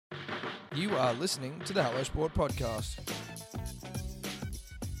You are listening to the Hello Sport Podcast.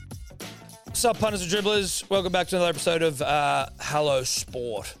 What's up, punters and dribblers? Welcome back to another episode of Hello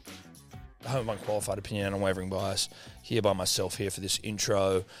Sport. I have an unqualified opinion and unwavering bias. Here by myself here for this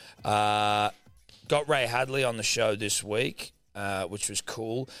intro. Got Ray Hadley on the show this week, which was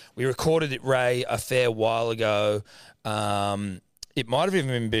cool. We recorded it, Ray, a fair while ago. It might have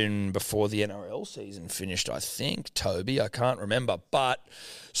even been before the NRL season finished, I think, Toby. I can't remember. But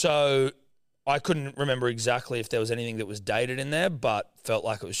so I couldn't remember exactly if there was anything that was dated in there, but felt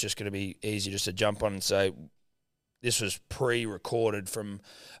like it was just going to be easy just to jump on and say this was pre-recorded from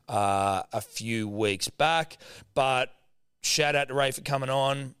a few weeks back. But shout out to Ray for coming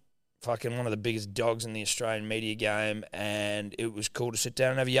on. Fucking one of the biggest dogs in the Australian media game, and it was cool to sit down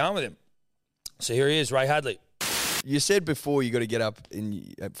and have a yarn with him. So here he is, Ray Hadley. You said before you got to get up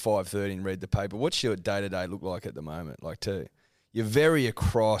at 5:30 and read the paper. What's your day-to-day look like at the moment? You're very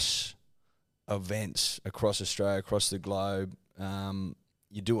across events across Australia, across the globe.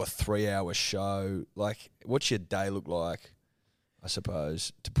 You do a 3-hour show. What's your day look like, I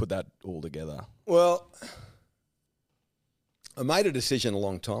suppose, to put that all together? Well, I made a decision a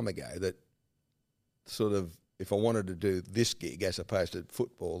long time ago that sort of if I wanted to do this gig as opposed to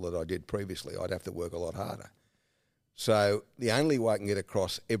football that I did previously, I'd have to work a lot harder. So the only way I can get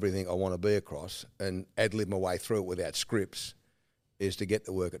across everything I want to be across and ad-lib my way through it without scripts is to get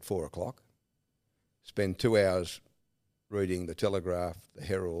to work at 4 o'clock, spend 2 hours reading the Telegraph, the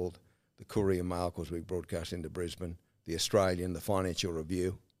Herald, the Courier Mail, because we broadcast into Brisbane, the Australian, the Financial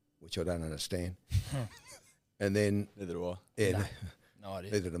Review, which I don't understand. And then... Neither do I. Yeah, No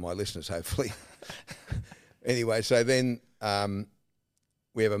idea. Neither do my listeners, hopefully. Anyway, so then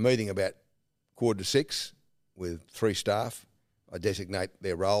we have a meeting about 5:45 with 3 staff. I designate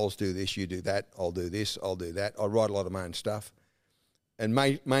their roles, do this, you do that, I'll do this, I'll do that. I write a lot of my own stuff. And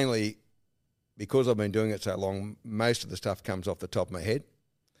mainly because I've been doing it so long, most of the stuff comes off the top of my head.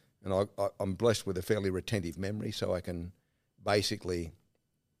 And I'm blessed with a fairly retentive memory, so I can basically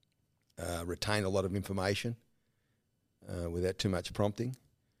retain a lot of information without too much prompting.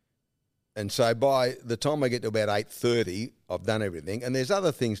 And so by the time I get to about 8:30, I've done everything. And there's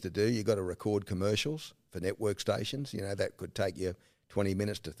other things to do. You've got to record commercials for network stations. You know, that could take you 20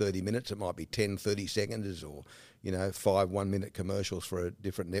 minutes to 30 minutes. It might be 10, 30 seconds or, 5 1-minute commercials for a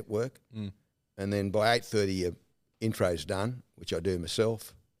different network. Mm. And then by 8:30, your intro's done, which I do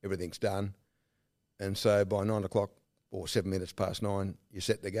myself. Everything's done. And so by 9 o'clock or 7 minutes past 9, you're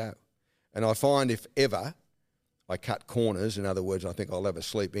set to go. And I find if ever I cut corners, in other words, I think I'll have a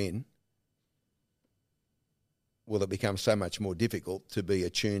sleep in, will it become so much more difficult to be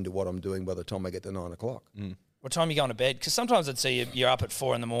attuned to what I'm doing by the time I get to 9 o'clock. Mm. What time are you going to bed? Because sometimes I'd see you're up at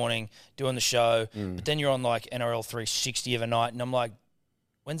 4 a.m. doing the show, but then you're on like NRL 360 of a night, and I'm like,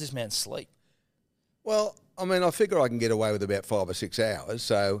 when's this man sleep? Well, I mean, I figure I can get away with about 5 or 6 hours,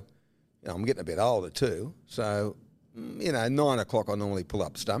 so I'm getting a bit older too. So, 9 o'clock I normally pull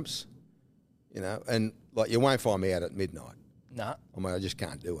up stumps, and you won't find me out at midnight. Nah. I mean, I just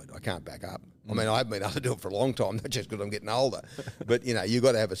can't do it. I can't back up. I mean, I've been able to do it for a long time, not just because I'm getting older. But, you've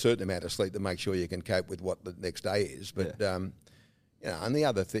got to have a certain amount of sleep to make sure you can cope with what the next day is. But, and the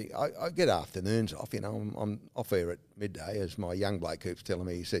other thing, I get afternoons off. I'm off air at midday, as my young bloke keeps telling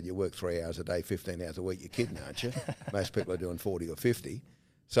me. He said, you work 3 hours a day, 15 hours a week. You're kidding, aren't you? Most people are doing 40 or 50.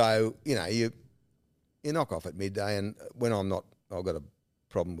 So, you knock off at midday. And when I've got a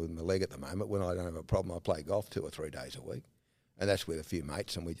problem with my leg at the moment. When I don't have a problem, I play golf 2 or 3 days a week. And that's with a few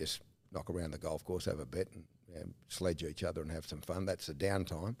mates, and we just knock around the golf course, have a bet, and sledge each other and have some fun. That's the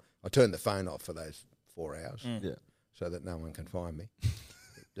downtime. I turn the phone off for those 4 hours so that no one can find me.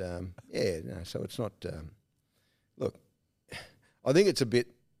 But, so it's not... look, I think it's a bit...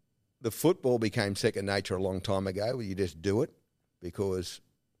 The football became second nature a long time ago, where you just do it because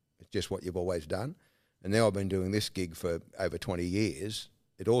it's just what you've always done. And now I've been doing this gig for over 20 years.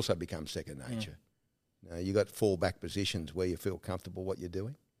 It also becomes second nature. You got fallback positions where you feel comfortable what you're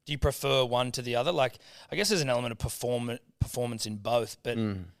doing. Do you prefer one to the other? I guess there's an element of performance in both, but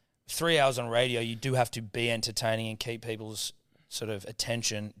 3 hours on radio, you do have to be entertaining and keep people's sort of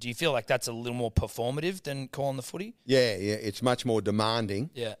attention. Do you feel like that's a little more performative than calling the footy? Yeah, it's much more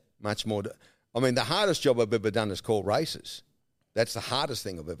demanding. Yeah. Much more. The hardest job I've ever done is call races. That's the hardest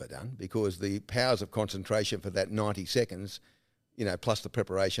thing I've ever done because the powers of concentration for that 90 seconds plus the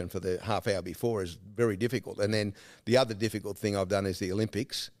preparation for the half hour before is very difficult. And then the other difficult thing I've done is the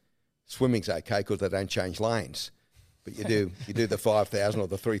Olympics. Swimming's okay because they don't change lanes. But you do the 5,000 or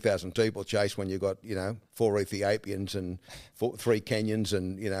the 3,000 steeplechase when you've got, 4 Ethiopians and 3 Kenyans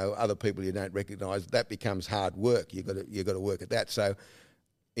and, other people you don't recognise. That becomes hard work. You've got to work at that. So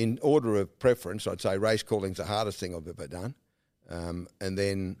in order of preference, I'd say race calling's the hardest thing I've ever done. And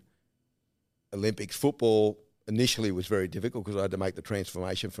then Olympics football initially was very difficult because I had to make the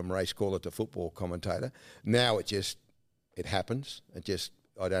transformation from race caller to football commentator. Now it happens.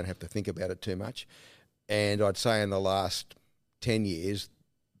 I don't have to think about it too much. And I'd say in the last 10 years,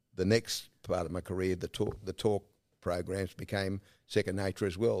 the next part of my career, the talk programs became second nature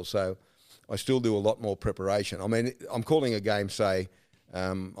as well. So I still do a lot more preparation. I mean, I'm calling a game, say,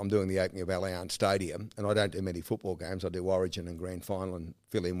 I'm doing the opening of Allianz Stadium, and I don't do many football games. I do Origin and Grand Final and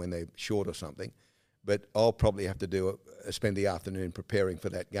fill in when they're short or something. But I'll probably have to spend the afternoon preparing for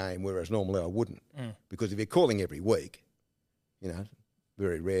that game, whereas normally I wouldn't. Because if you're calling every week,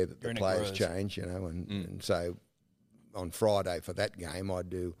 very rare that the players change, and so on Friday for that game, I'd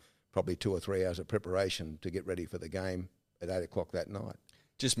do probably 2 or 3 hours of preparation to get ready for the game at 8 o'clock that night.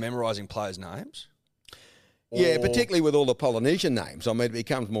 Just memorising players' names? Yeah, particularly with all the Polynesian names. I mean, it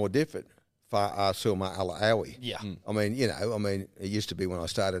becomes more different. Fa'asuma Ala'awi. Yeah. I mean, it used to be when I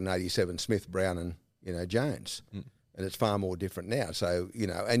started in 87, Smith, Brown and Jones. And it's far more different now. So,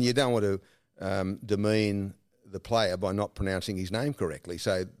 and you don't want to demean the player by not pronouncing his name correctly.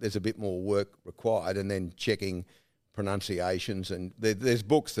 So there's a bit more work required, and then checking pronunciations. And there's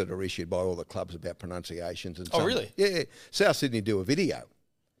books that are issued by all the clubs about pronunciations. And really? Yeah. South Sydney do a video.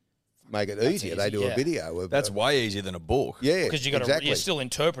 Make it easier. They do a video. That's way easier than a book. Yeah, because you're still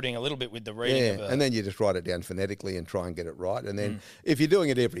interpreting a little bit with the reading. Yeah, and then you just write it down phonetically and try and get it right. And then if you're doing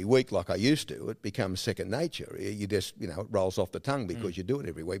it every week like I used to, it becomes second nature. You just, it rolls off the tongue because you do it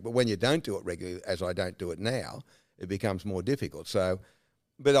every week. But when you don't do it regularly, as I don't do it now, it becomes more difficult. So,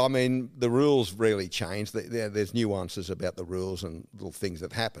 but I mean, the rules really change. There's nuances about the rules and little things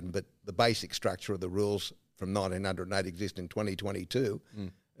that happen. But the basic structure of the rules from 1908 exist in 2022.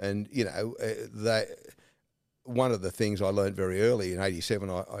 And, one of the things I learned very early in 87,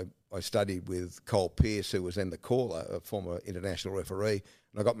 I studied with Cole Pearce, who was then the caller, a former international referee,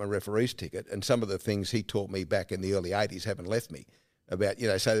 and I got my referee's ticket. And some of the things he taught me back in the early 80s haven't left me about,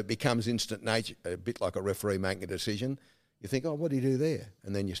 so it becomes instant nature, a bit like a referee making a decision. You think, oh, what did he do there?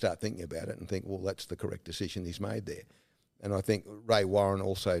 And then you start thinking about it and think, well, that's the correct decision he's made there. And I think Ray Warren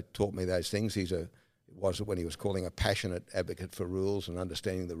also taught me those things. Was when he was calling a passionate advocate for rules and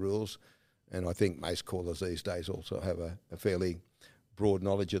understanding the rules. And I think most callers these days also have a fairly broad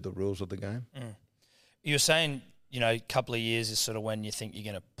knowledge of the rules of the game. You're saying, a couple of years is sort of when you think you're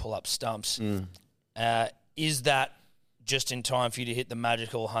going to pull up stumps. Is that just in time for you to hit the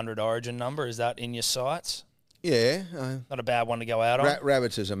magical 100 Origin number? Is that in your sights? Yeah. Not a bad one to go out on.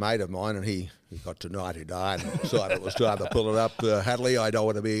 Rabbits is a mate of mine, and he got to 99 and decided it was time to pull it up. Hadley, I don't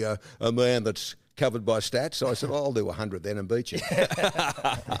want to be a man that's covered by stats. So I said, I'll do 100 then and beat you.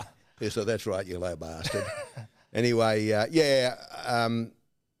 He said, that's right, you low bastard. Anyway, I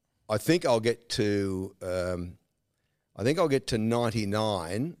think I'll get to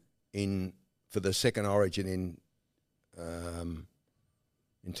 99 for the second Origin in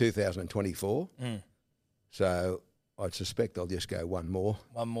 2024. So I'd suspect I'll just go one more.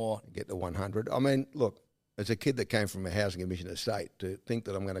 Get to 100. I mean, look, as a kid that came from a housing commission estate, to think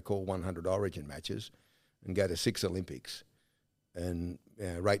that I'm going to call 100 Origin matches and go to 6 Olympics and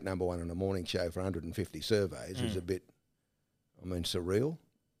rate number one on a morning show for 150 surveys is a bit, surreal.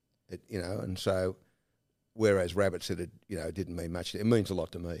 And so, whereas Rabbit said it didn't mean much, it means a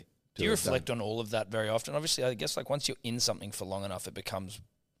lot to me. Do you reflect on all of that very often? Obviously, I guess once you're in something for long enough, it becomes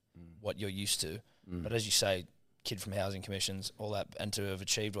what you're used to. But as you say, kid from housing commissions, all that, and to have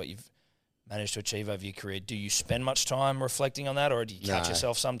achieved what you've managed to achieve over your career, do you spend much time reflecting on that, or do you catch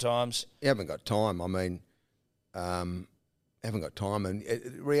yourself sometimes? You haven't got time. Haven't got time. And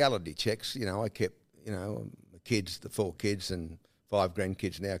reality checks, I kept, the 4 kids and 5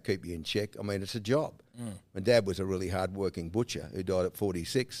 grandkids now keep you in check. It's a job. My dad was a really hard-working butcher who died at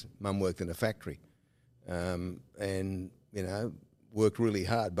 46. Mum worked in a factory. Worked really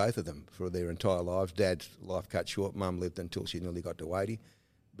hard, both of them, for their entire lives. Dad's life cut short. Mum lived until she nearly got to 80.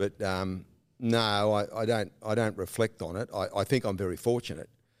 But no, I don't reflect on it. I think I'm very fortunate.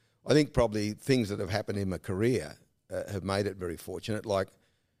 I think probably things that have happened in my career have made it very fortunate. Like,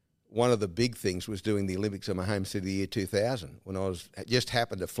 one of the big things was doing the Olympics in my home city the year 2000, when I just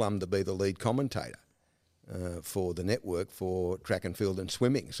happened to flum to be the lead commentator for the network for track and field and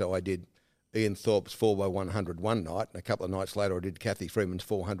swimming. So I did Ian Thorpe's 4x100 one night, and a couple of nights later I did Kathy Freeman's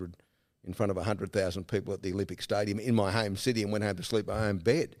 400 in front of 100,000 people at the Olympic Stadium in my home city, and went home to sleep in my own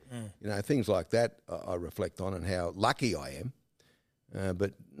bed. Things like that I reflect on, and how lucky I am.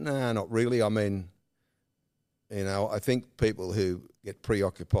 But no, not really. I think people who get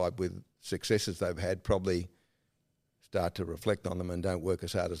preoccupied with successes they've had probably start to reflect on them and don't work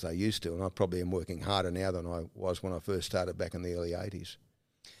as hard as they used to. And I probably am working harder now than I was when I first started back in the early 80s.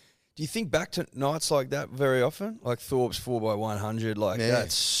 Do you think back to nights like that very often? Like Thorpe's 4x100,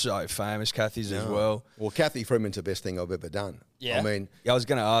 that's so famous. Kathy's as well. Well, Kathy Freeman's the best thing I've ever done. Yeah. I mean, I was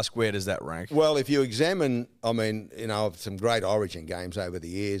going to ask, where does that rank? well, if you examine, some great Origin games over the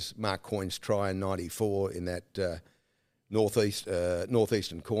years. Mark Coyne's try in '94 in that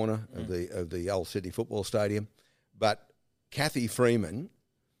northeastern corner of the old Sydney Football Stadium. But Kathy Freeman,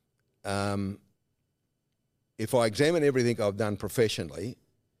 if I examine everything I've done professionally,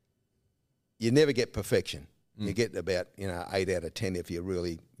 you never get perfection. You get about 8 out of 10 if you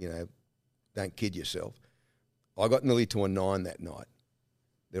really don't kid yourself. I got nearly to a 9 that night.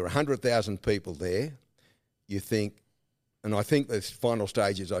 There were 100,000 people there. You think, and I think the final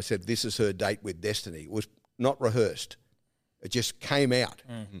stages, I said, this is her date with destiny. It was not rehearsed. It just came out.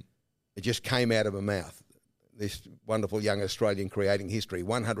 Mm-hmm. It just came out of her mouth. This wonderful young Australian creating history,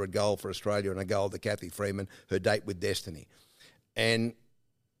 100 goal for Australia and a goal to Kathy Freeman, her date with destiny. And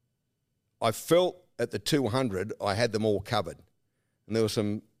I felt at the 200 I had them all covered. And there were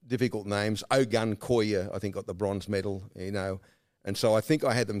some difficult names. Ogun Koya, I think, got the bronze medal, And so I think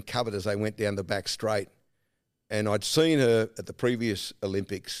I had them covered as they went down the back straight. And I'd seen her at the previous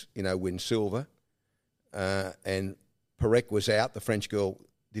Olympics, win silver. And Perec was out. The French girl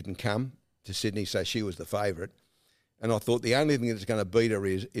didn't come to Sydney, so she was the favourite. And I thought the only thing that's going to beat her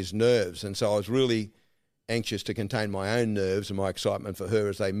is nerves. And so I was really anxious to contain my own nerves and my excitement for her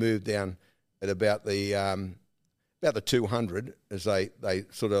as they moved down at about the 200 as they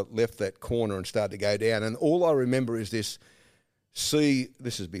sort of left that corner and started to go down. And all I remember is this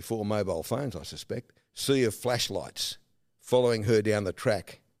this is before mobile phones, I suspect, sea of flashlights following her down the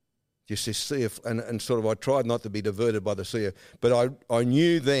track. Just this sea of, and sort of I tried not to be diverted by the sea of, but I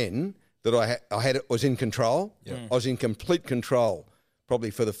knew then that I was in control. Yeah. I was in complete control, probably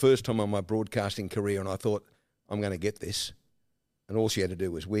for the first time in my broadcasting career, and I thought, I'm going to get this. And all she had to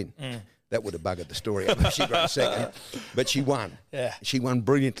do was win. That would have buggered the story up if she got a second. But she won. Yeah. She won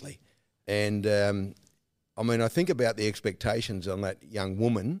brilliantly. And, I think about the expectations on that young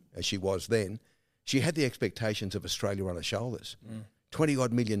woman, as she was then. She had the expectations of Australia on her shoulders.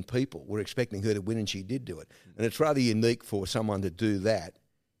 20-odd million people were expecting her to win, and she did do it. And it's rather unique for someone to do that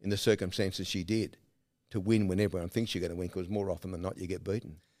in the circumstances she did, to win when everyone thinks you're going to win, because more often than not you get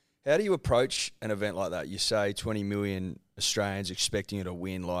beaten. How do you approach an event like that? You say 20 million Australians expecting you to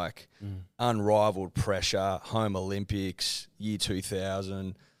win, unrivaled pressure, home Olympics, year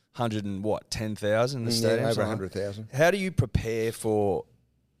 2000, 10,000 in the stadium? Over 100,000. How do you prepare for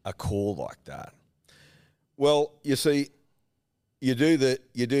a call like that? Well, you see, you do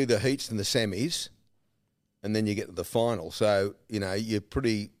the heats and the semis, and then you get to the final. So, you're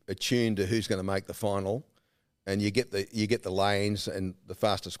pretty attuned to who's going to make the final. And you get the lanes, and the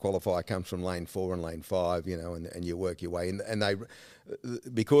fastest qualifier comes from lane 4 and lane 5, and you work your way in. And they,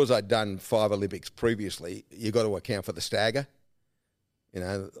 because I'd done 5 Olympics previously, you got to account for the stagger.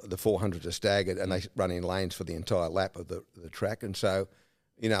 The 400s are staggered, and they run in lanes for the entire lap of the track. And so,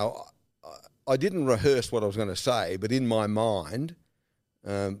 I didn't rehearse what I was going to say, but in my mind,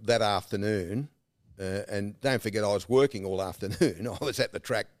 that afternoon, and don't forget I was working all afternoon. I was at the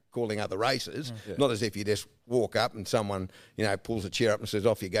track calling other races, not as if you just walk up and someone, pulls a chair up and says,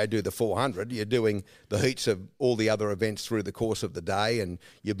 off you go, do the 400. You're doing the heats of all the other events through the course of the day, and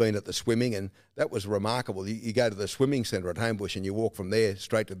you've been at the swimming, and that was remarkable. You go to the swimming centre at Homebush and you walk from there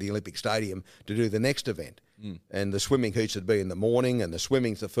straight to the Olympic Stadium to do the next event. And the swimming heats would be in the morning, and the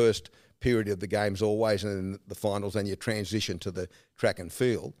swimming's the first period of the games always, and then the finals, and you transition to the track and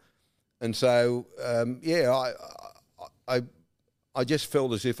field. And so, I just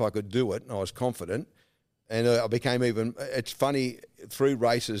felt as if I could do it, and I was confident. And I became it's funny, through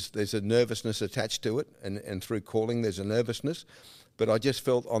races there's a nervousness attached to it, and through calling there's a nervousness. But I just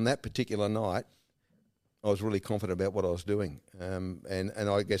felt on that particular night, I was really confident about what I was doing. And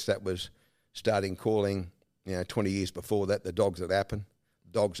I guess that was starting calling, 20 years before that, the dogs at Appin,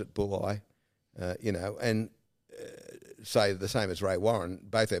 dogs at Bulli, and say the same as Ray Warren,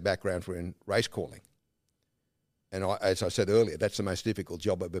 both their backgrounds were in race calling. And as I said earlier, that's the most difficult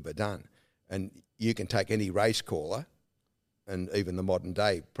job I've ever done. And you can take any race caller, and even the modern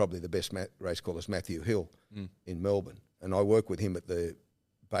day, probably the best race caller is Matthew Hill in Melbourne. And I worked with him at the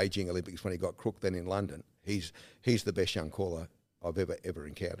Beijing Olympics when he got crook then in London. He's the best young caller I've ever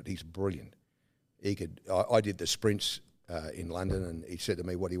encountered. He's brilliant. I did the sprints in London, and he said to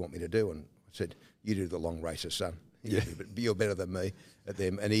me, what do you want me to do? And I said, you do the long races, son. You're better than me at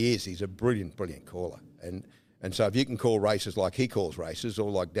them. And he is. He's a brilliant, brilliant caller. And so if you can call races like he calls races,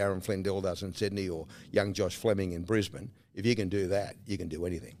 or like Darren Flindell does in Sydney, or young Josh Fleming in Brisbane, if you can do that, you can do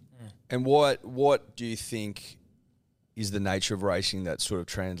anything. And what do you think is the nature of racing that sort of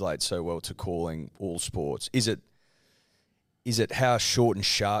translates so well to calling all sports? Is it how short and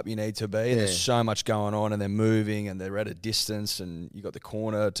sharp you need to be? And there's so much going on, and they're moving, and they're at a distance, and you got the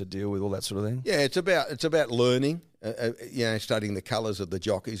corner to deal with, all that sort of thing. Yeah, it's about learning. Studying the colours of the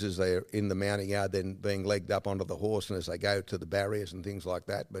jockeys as they're in the mounting yard, then being legged up onto the horse, and as they go to the barriers and things like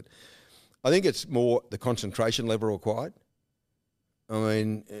that. But I think it's more the concentration level required. I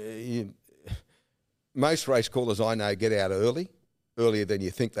mean, most race callers I know get out earlier than you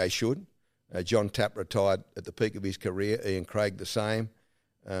think they should. John Tapp retired at the peak of his career. Ian Craig the same.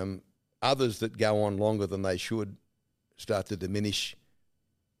 Others that go on longer than they should start to diminish,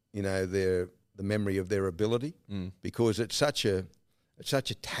 the memory of their ability, because it's such a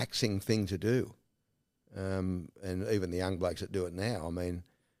taxing thing to do. And even the young blokes that do it now, I mean,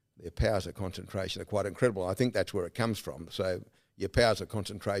 their powers of concentration are quite incredible. I think that's where it comes from. So your powers of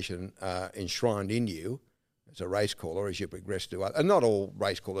concentration are enshrined in you as a race caller as you progress to other, and not all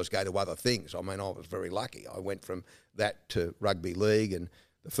race callers go to other things. I mean, I was very lucky. I went from that to rugby league, and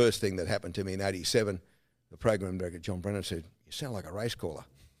the first thing that happened to me in '87, the program director John Brennan said, "You sound like a race caller."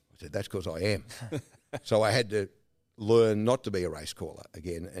 I said, "That's because I am." So I had to learn not to be a race caller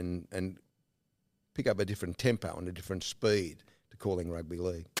again, and pick up a different tempo and a different speed to calling rugby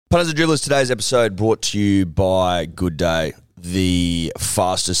league. Punters and Dribblers, today's episode brought to you by Good Day, the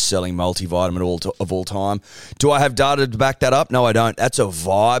fastest selling multivitamin of all time. Do I have data to back that up? No, I don't. That's a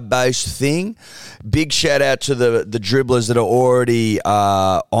vibe-based thing. Big shout out to the dribblers that are already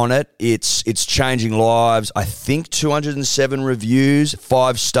on it. It's changing lives. I think 207 reviews,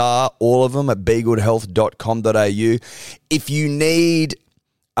 5-star, all of them at begoodhealth.com.au. If you need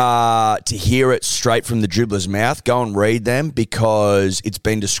to hear it straight from the dribbler's mouth, go and read them, because it's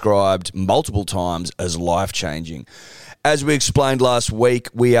been described multiple times as life-changing. As we explained last week,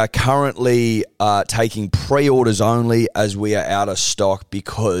 we are currently taking pre-orders only, as we are out of stock,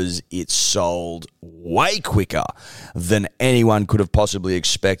 because it's sold way quicker than anyone could have possibly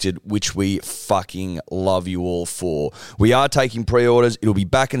expected, which we fucking love you all for. We are taking pre-orders. It'll be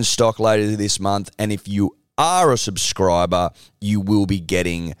back in stock later this month, and if you are a subscriber, you will be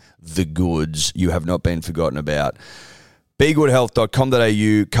getting the goods. You have not been forgotten about.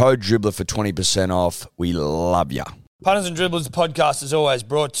 BeGoodHealth.com.au, code Dribbler for 20% off. We love ya. Punters and Dribblers, the podcast is always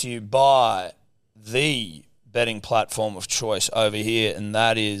brought to you by the betting platform of choice over here, and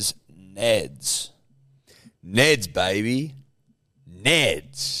that is Neds. Neds, baby.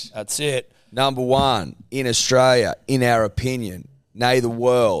 Neds. That's it. Number one in Australia, in our opinion. Nay the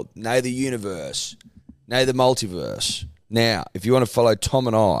world, nay the universe, nay the multiverse. Now, if you want to follow Tom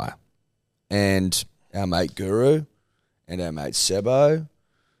and I and our mate Guru and our mate Sebo,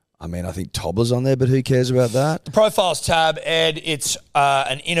 I mean, I think Toddler's on there, but who cares about that? The Profiles tab, Ed, it's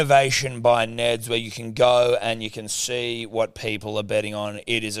an innovation by Neds where you can go and you can see what people are betting on.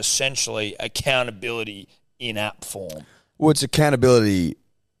 It is essentially accountability in app form. Well, it's accountability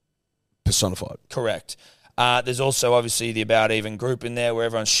personified. Correct. There's also obviously the About Even group in there where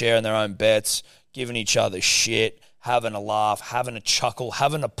everyone's sharing their own bets, giving each other shit, having a laugh, having a chuckle,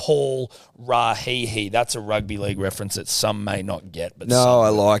 having a Paul Rahihi. That's a rugby league reference that some may not get. But no, I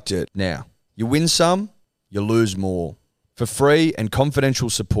liked it. Now, you win some, you lose more. For free and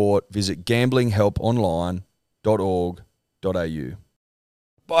confidential support, visit gamblinghelponline.org.au.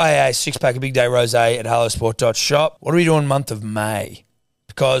 Buy a six-pack of Big Day Rosé at hellosport.shop. What are we doing month of May?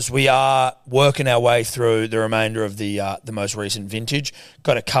 Because we are working our way through the remainder of the most recent vintage.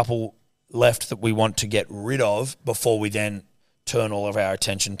 Got a couple left that we want to get rid of before we then turn all of our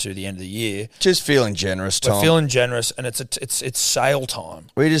attention to the end of the year. Just feeling generous, Tom. We're feeling generous, and it's sale time.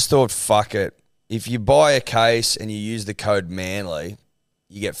 We just thought, fuck it. If you buy a case and you use the code MANLY,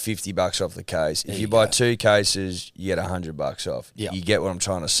 you get $50 off the case. If you buy 2 cases, you get $100 off. Yep. You get what I'm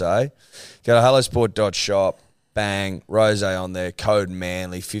trying to say? Go to hellosport.shop. Bang, rosé on there, code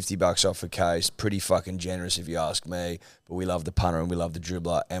MANLY, $50 off a case. Pretty fucking generous if you ask me. But we love the punter and we love the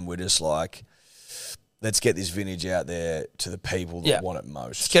dribbler, and we're just like, let's get this vintage out there to the people that want it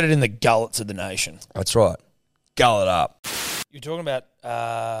most. Let's get it in the gullets of the nation. That's right. Gull it up. You're talking about,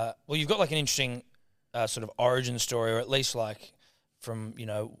 you've got like an interesting sort of origin story, or at least like from,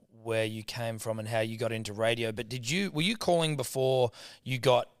 where you came from and how you got into radio. But were you calling before you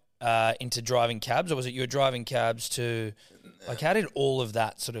got into driving cabs, or was it you were driving cabs to, how did all of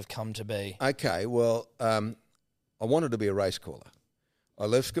that sort of come to be? Okay, well, I wanted to be a race caller. I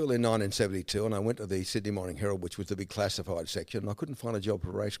left school in 1972 and I went to the Sydney Morning Herald, which was the big classified section, and I couldn't find a job for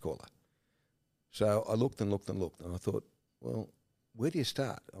a race caller. So I looked and looked and looked, and I thought, well, where do you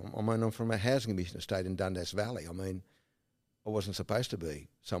start? I mean, I'm from a housing commission estate in Dundas Valley. I mean, I wasn't supposed to be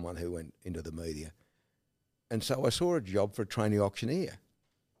someone who went into the media. And so I saw a job for a trainee auctioneer.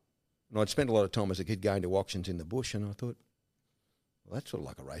 And I'd spent a lot of time as a kid going to auctions in the bush, and I thought, well, that's sort of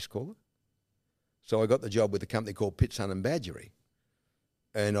like a race caller. So I got the job with a company called Pitson and Badgery.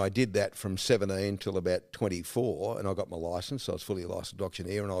 And I did that from 17 till about 24, and I got my licence. So I was fully licensed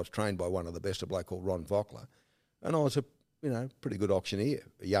auctioneer, and I was trained by one of the best, a bloke called Ron Vockler. And I was a pretty good auctioneer,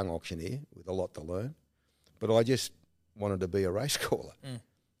 a young auctioneer with a lot to learn. But I just wanted to be a race caller.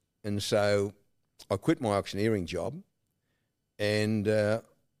 And so I quit my auctioneering job, and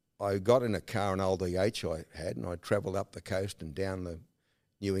I got in a car, an old EH I had, and I travelled up the coast and down the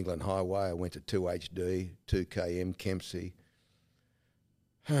New England Highway. I went to 2HD, 2KM, Kempsey,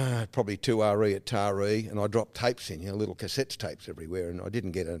 probably 2RE at Taree, and I dropped tapes in, little cassettes tapes everywhere, and I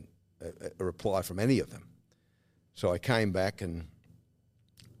didn't get a reply from any of them. So I came back and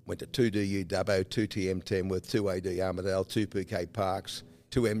went to 2DU Dubbo, 2TM Tamworth, 2AD Armidale, 2PK Parks,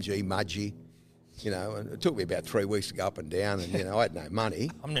 2MG Mudgee, and it took me about 3 weeks to go up and down, and, I had no money.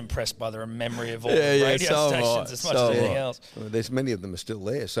 I'm impressed by the memory of all the radio stations as much as anything else. Well, there's many of them are still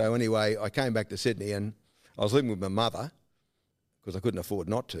there. So anyway, I came back to Sydney, and I was living with my mother because I couldn't afford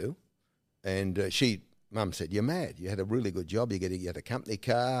not to. And Mum said, "You're mad. You had a really good job. You had a company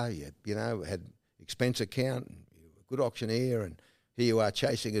car. You had expense account. And you were a good auctioneer, and here you are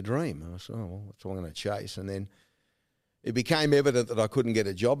chasing a dream." And I said, "Oh, well, that's what I'm going to chase." And then it became evident that I couldn't get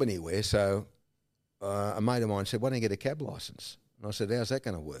a job anywhere. So a mate of mine said, "Why don't you get a cab licence?" And I said, "How's that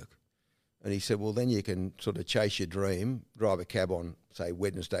going to work?" And he said, "Well, then you can sort of chase your dream, drive a cab on, say,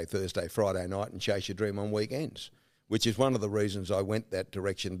 Wednesday, Thursday, Friday night, and chase your dream on weekends." Which is one of the reasons I went that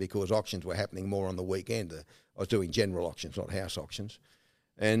direction, because auctions were happening more on the weekend. I was doing general auctions, not house auctions.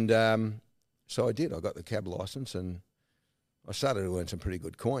 And so I did. I got the cab licence, and I started to earn some pretty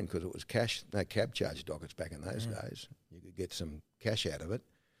good coin because it was cash, no cab charge dockets back in those days. You could get some cash out of it.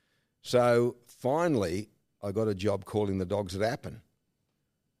 So finally, I got a job calling the dogs at Appin.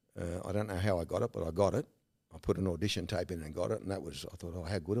 I don't know how I got it, but I got it. I put an audition tape in and got it, and I thought, oh,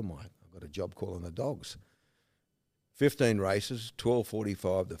 how good am I? I got a job calling the dogs. 15 races,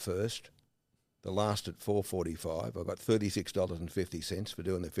 $12.45 the first, the last at $4.45. I got $36.50 for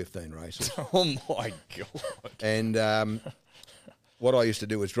doing the 15 races. Oh, my God. And what I used to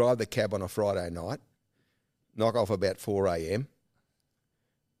do was drive the cab on a Friday night, knock off about 4 a.m.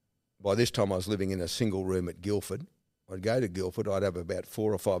 By this time I was living in a single room at Guildford. I'd go to Guildford, I'd have about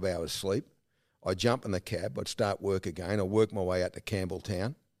 4 or 5 hours sleep. I'd jump in the cab, I'd start work again, I'd work my way out to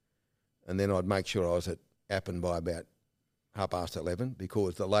Campbelltown, and then I'd make sure I was at Appin by about 11:30,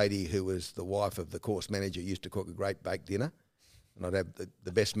 because the lady who was the wife of the course manager used to cook a great baked dinner, and I'd have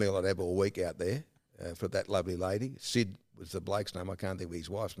the best meal I'd have all week out there for that lovely lady. Sid was the bloke's name. I can't think of his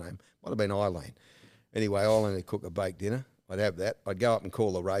wife's name. Might have been Eileen. Anyway, Eileen would cook a baked dinner. I'd have that. I'd go up and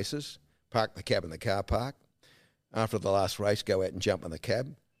call the races, park the cab in the car park. After the last race, go out and jump in the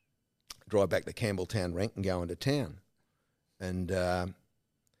cab, drive back to Campbelltown Rank and go into town. And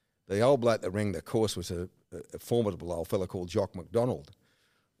the old bloke that ran the course was a formidable old fella called Jock McDonald.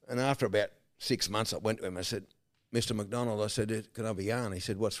 And after about 6 months, I went to him. I said, "Mr. McDonald," I said, "can I have a yarn?" He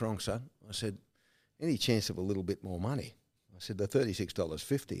said, "What's wrong, son?" I said, "Any chance of a little bit more money?" I said, "The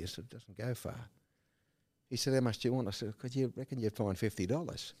 $36.50. I said, "Doesn't go far." He said, "How much do you want?" I said, "Could you reckon you'd find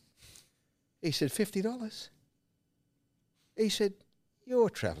 $50? He said, $50? He said, "You're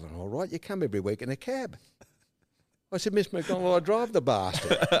travelling all right. You come every week in a cab." I said, "Mr. McDonald, I drive the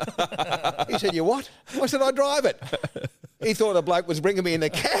bastard." He said, "You what?" I said, "I drive it." He thought a bloke was bringing me in a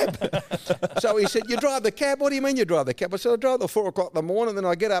cab. So he said, "You drive the cab? What do you mean you drive the cab?" I said, "I drive till 4 o'clock in the morning, then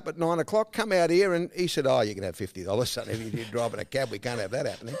I get up at 9 o'clock, come out here," and he said, "Oh, you can have $50, son. If you're driving a cab, we can't have that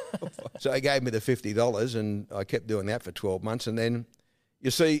happening." So he gave me the $50, and I kept doing that for 12 months. And then, you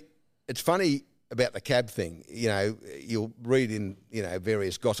see, it's funny about the cab thing. You'll read in,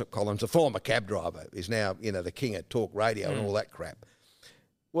 various gossip columns, a former cab driver is now, the king of talk radio and all that crap.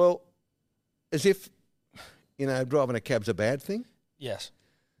 Well, as if, driving a cab's a bad thing. Yes.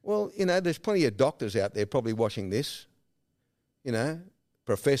 Well, there's plenty of doctors out there probably watching this,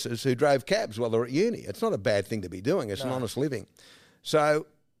 professors who drove cabs while they're at uni. It's not a bad thing to be doing. It's an honest living. So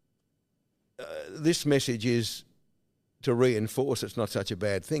this message is to reinforce it's not such a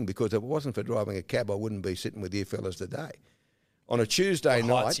bad thing, because if it wasn't for driving a cab, I wouldn't be sitting with you fellas today. On a Tuesday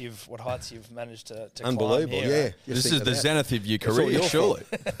night... What heights you've managed to unbelievable, climb here, yeah. This is the zenith of your career, surely.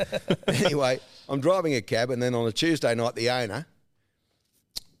 Anyway, I'm driving a cab, and then on a Tuesday night, the owner,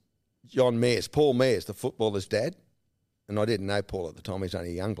 Paul Mayers, the footballer's dad, and I didn't know Paul at the time, he's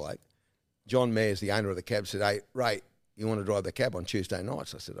only a young bloke, John Mayers, the owner of the cab, said, "Hey, Ray, you want to drive the cab on Tuesday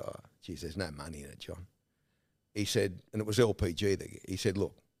nights?" I said, "Oh, geez, there's no money in it, John." He said, and it was LPG. He said,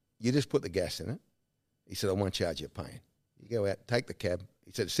 "Look, you just put the gas in it." He said, "I won't charge you a pain. You go out, take the cab."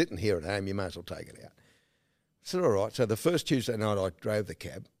 He said, "Sitting here at home, you may as well take it out." I said, "All right." So the first Tuesday night I drove the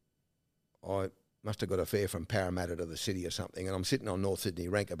cab, I must have got a fare from Parramatta to the city or something, and I'm sitting on North Sydney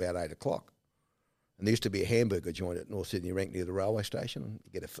Rank about 8 o'clock. And there used to be a hamburger joint at North Sydney Rank near the railway station.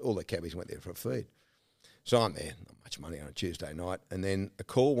 You get all the cabbies went there for a feed. So I'm there, not much money on a Tuesday night, and then a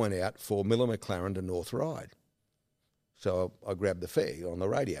call went out for Miller McLaren to North Ryde. So I grabbed the fare on the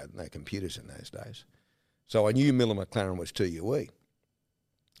radio, no computers in those days. So I knew Miller McLaren was 2UE.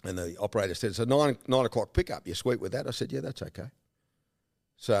 And the operator said, "It's a 9 o'clock pickup. You sweet with that?" I said, "Yeah, that's okay."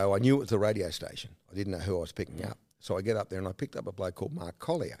 So I knew it was the radio station. I didn't know who I was picking up. So I get up there and I picked up a bloke called Mark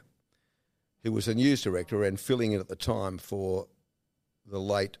Collier, who was the news director and filling in at the time for the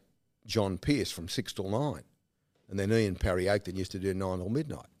late John Pearce from 6 till 9. And then Ian Parry Oakton used to do 9 till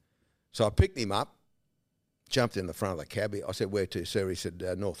midnight. So I picked him up, jumped in the front of the cab. I said, "Where to, sir?" He said,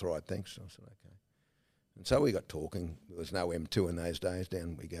 "North Ryde, thanks." I said, "Okay." And so we got talking. There was no M2 in those days.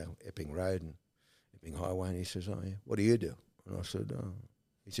 Down we go, Epping Road and Epping Highway. And he says, "Oh, yeah, what do you do?" And I said, "Oh."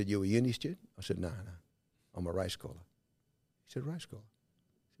 He said, "You a uni student?" I said, No, I'm a race caller." He said, "Race caller?"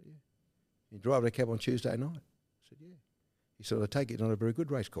 I said, "Yeah." "You drive a cab on Tuesday night?" I said, "Yeah." He said, "I take it you're not a very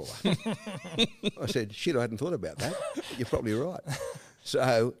good race caller." I said, "Shit, I hadn't thought about that. But you're probably right."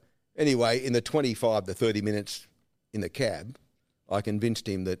 So anyway, in the 25 to 30 minutes in the cab, I convinced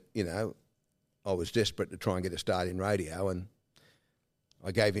him that, I was desperate to try and get a start in radio, and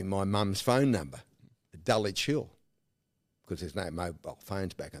I gave him my mum's phone number at Dulwich Hill, because there's no mobile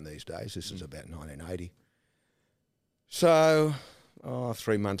phones back in these days. This is about 1980. So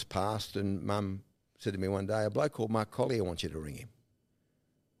 3 months passed, and Mum said to me one day, "A bloke called Mark Collier wants you to ring him."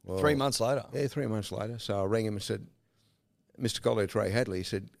 Well, 3 months later? Yeah, 3 months later. So I rang him and said, "Mr. Collier, it's Ray Hadley." He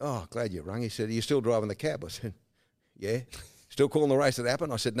said, "Oh, glad you rung." He said, "Are you still driving the cab?" I said, "Yeah." "Still calling the race at Appin?"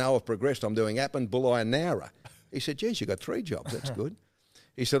 I said, "No, I've progressed. I'm doing Appin, Bulli and Nowra." He said, "Geez, you got 3 jobs. That's good."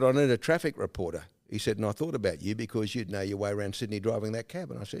 He said, "I need a traffic reporter." He said, "And I thought about you because you'd know your way around Sydney driving that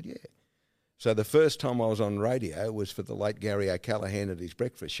cab." And I said, "Yeah." So the first time I was on radio was for the late Gary O'Callaghan at his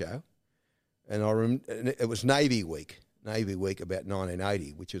breakfast show. And it was Navy Week about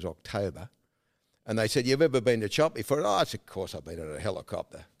 1980, which is October. And they said, "You've ever been to Chop before?" "Oh, of course I've been in a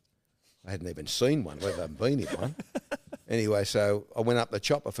helicopter." I hadn't even seen one, let alone been in one. Anyway, so I went up the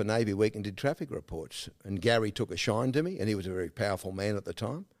chopper for Navy Week and did traffic reports. And Gary took a shine to me, and he was a very powerful man at the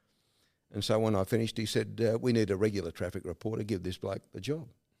time. And so when I finished, he said, "We need a regular traffic reporter, give this bloke the job."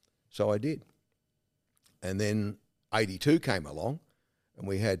 So I did. And then 82 came along, and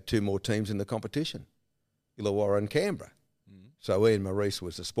we had 2 more teams in the competition, Illawarra and Canberra. So Ian Maurice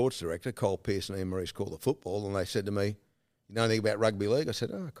was the sports director, Cole Pearce and Ian Maurice called the football, and they said to me, "You know anything about rugby league?" I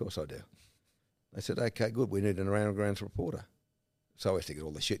said, "Oh, of course I do." They said, "Okay, good, we need an around grounds reporter." So I used to get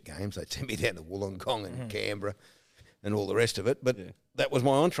all the shit games. They'd send me down to Wollongong and Canberra and all the rest of it. But that was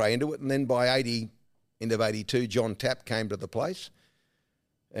my entree into it. And then by end of 82, John Tapp came to the place,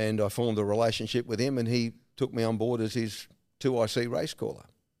 and I formed a relationship with him, and he took me on board as his 2IC race caller.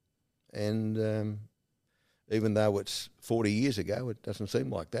 And even though it's 40 years ago, it doesn't seem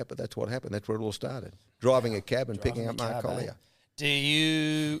like that, but that's what happened. That's where it all started. Driving a cab and picking up Mark Collier. Do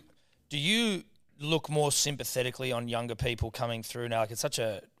you look more sympathetically on younger people coming through now? Like it's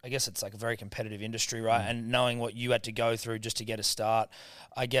I guess it's like a very competitive industry, right? And knowing what you had to go through just to get a start,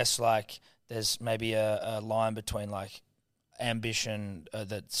 I guess like there's maybe a line between like ambition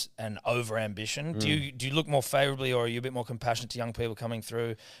and over ambition. Do you look more favourably, or are you a bit more compassionate to young people coming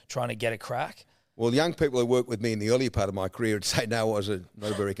through trying to get a crack? Well, young people who worked with me in the early part of my career would say, no, I was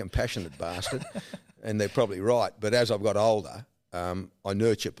not a very compassionate bastard, and they're probably right. But as I've got older, I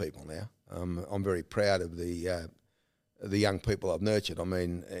nurture people now. I'm very proud of the young people I've nurtured. I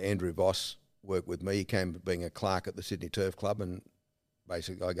mean, Andrew Voss worked with me. He came being a clerk at the Sydney Turf Club, and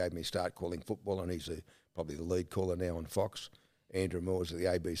basically I gave him a start calling football, and he's probably the lead caller now on Fox. Andrew Moore's at the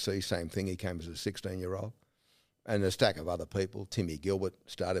ABC, same thing. He came as a 16-year-old. And a stack of other people. Timmy Gilbert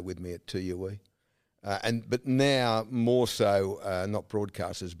started with me at 2UE. But now more so, not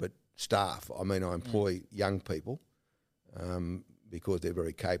broadcasters, but staff. I mean, I employ young people because they're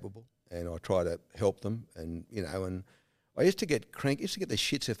very capable, and I try to help them. And and I used to get used to get the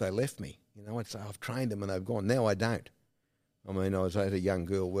shits if they left me. I'd say I've trained them and they've gone. Now I don't. I mean, I had a young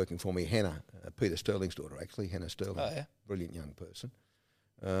girl working for me, Hannah, Peter Sterling's daughter, actually, Hannah Sterling. Oh, yeah. Brilliant young person.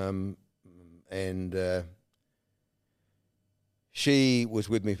 She was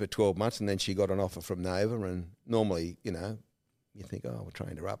with me for 12 months, and then she got an offer from Nova, and normally, you think, oh, we'll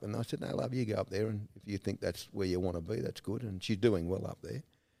train her up. And I said, no, love, you go up there, and if you think that's where you want to be, that's good. And she's doing well up there.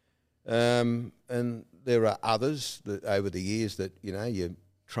 And there are others that over the years that, you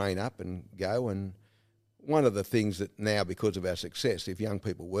train up and go. And one of the things that now, because of our success, if young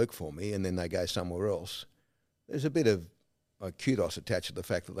people work for me and then they go somewhere else, there's a bit of kudos attached to the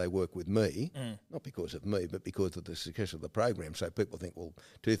fact that they work with me, not because of me, but because of the success of the program. So people think, well,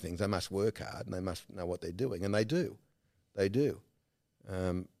 two things: they must work hard and they must know what they're doing, and they do. They do.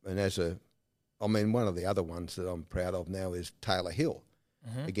 And one of the other ones that I'm proud of now is Taylor Hill.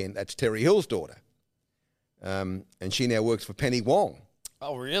 Again, that's Terry Hill's daughter. And she now works for Penny Wong.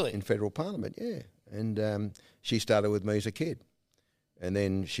 Oh, really? In federal parliament, yeah. And she started with me as a kid. And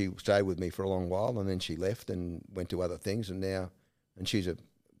then she stayed with me for a long while, and then she left and went to other things. And she's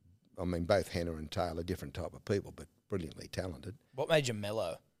both Hannah and Taylor, different type of people, but brilliantly talented. What made you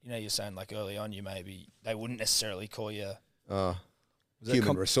mellow? You're saying like early on, they wouldn't necessarily call you.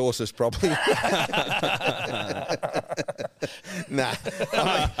 Human resources, probably. Nah,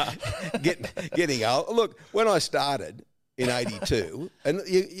 getting old. Look, when I started in '82, and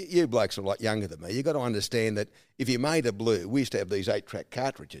you blokes are a lot younger than me, you got to understand that if you made a blue, we used to have these 8-track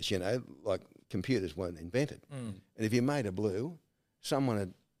cartridges, like computers weren't invented. And if you made a blue, someone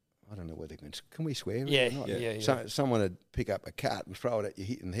had, I don't know whether can we swear? Yeah, or not? yeah. Someone would pick up a cart and throw it at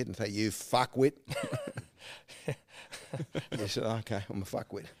you in the head and say, "You fuckwit." You said, "Okay, I'm a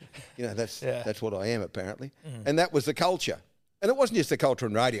fuckwit." That's what I am apparently. And that was the culture. And it wasn't just the culture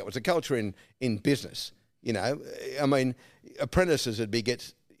in radio; it was the culture in business. Apprentices would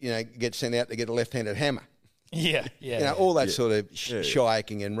get sent out to get a left-handed hammer. Yeah. All that sort of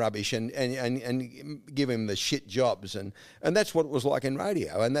shaking and rubbish, and give him the shit jobs, and that's what it was like in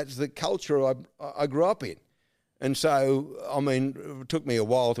radio, and that's the culture I grew up in. And so, it took me a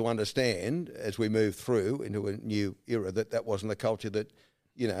while to understand as we moved through into a new era that wasn't the culture that,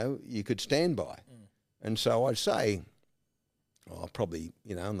 you could stand by. And so I'd say, probably,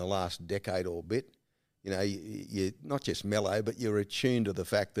 in the last decade or bit, you're not just mellow, but you're attuned to the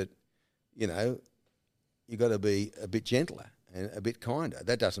fact that, you got to be a bit gentler and a bit kinder.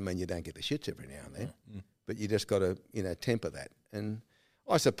 That doesn't mean you don't get the shits every now and then, but you just got to, temper that. And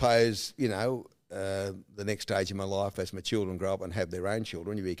I suppose, the next stage of my life, as my children grow up and have their own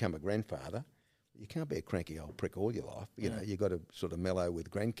children, you become a grandfather. You can't be a cranky old prick all your life. You got to sort of mellow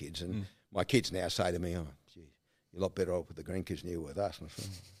with grandkids. And my kids now say to me, "Oh, gee, you're a lot better off with the grandkids than you were with us."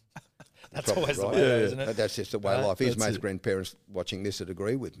 That's always the way, isn't it? That's just the way life is. Most grandparents watching this would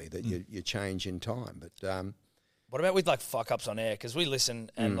agree with me that you change in time. But what about with like fuck ups on air? Because we listen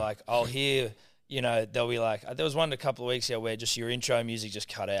and I'll hear. They'll be like, there was one a couple of weeks ago where just your intro music just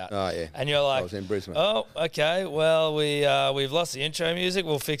cut out. Oh, yeah. And you're like, I was in Brisbane. Oh, okay, well, we've lost the intro music.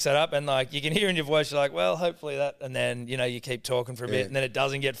 We'll fix that up. And, like, you can hear in your voice, you're like, well, hopefully that. And then, you keep talking for a bit and then it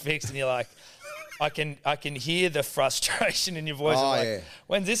doesn't get fixed. And you're like, I can hear the frustration in your voice. Oh, like,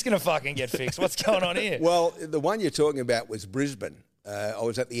 when's this going to fucking get fixed? What's going on here? Well, the one you're talking about was Brisbane. I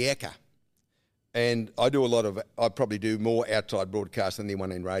was at the Ekka. And I probably do more outside broadcast than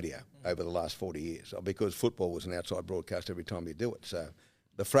anyone in radio over the last 40 years, because football was an outside broadcast every time you do it. So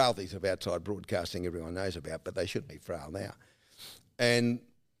the frailties of outside broadcasting everyone knows about, but they shouldn't be frail now. And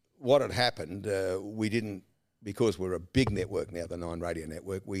what had happened, we didn't, because we're a big network now, the Nine Radio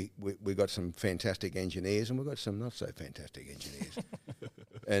Network, we got some fantastic engineers and we've got some not so fantastic engineers.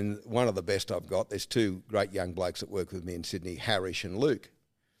 And one of the best I've got, there's two great young blokes that work with me in Sydney, Harish and Luke.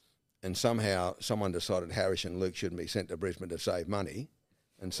 And somehow someone decided Harish and Luke shouldn't be sent to Brisbane to save money.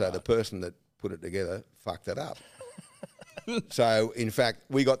 And so the person that put it together fucked it up. So, in fact,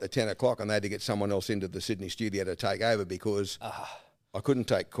 we got to 10 o'clock and they had to get someone else into the Sydney studio to take over because I couldn't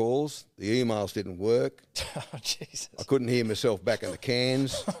take calls. The emails didn't work. Oh, Jesus. I couldn't hear myself back in the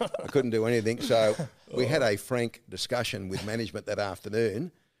cans. I couldn't do anything. So we had a frank discussion with management that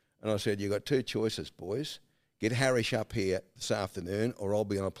afternoon. And I said, you've got two choices, boys. Get Harish up here this afternoon or I'll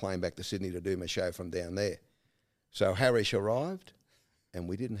be on a plane back to Sydney to do my show from down there. So Harish arrived and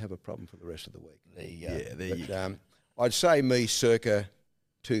we didn't have a problem for the rest of the week. There you go. Yeah, there you go. I'd say me circa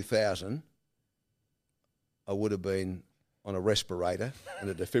 2000, I would have been on a respirator and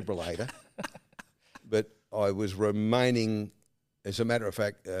a defibrillator. But I was remaining, as a matter of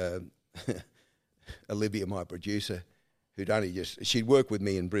fact, Olivia, my producer, she'd worked with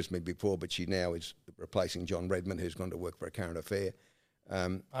me in Brisbane before, but she now is replacing John Redmond, who's gone to work for a current affair.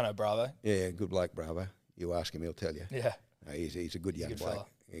 I know Bravo. Yeah, good bloke, Bravo. You ask him, he'll tell you. Yeah. No, he's a good young bloke. Fella.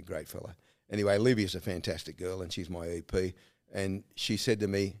 Yeah, great fella. Anyway, Olivia's a fantastic girl, and she's my EP. And she said to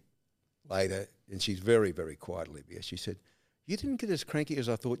me later, and she's very, very quiet, Olivia, she said, you didn't get as cranky as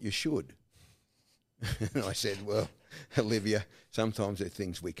I thought you should. And I said, well, Olivia, sometimes there are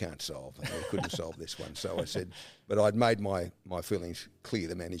things we can't solve, and we couldn't solve this one. So I said, but I'd made my feelings clear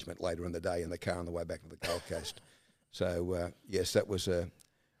to management later in the day in the car on the way back to the Gold Coast. So, yes, that was a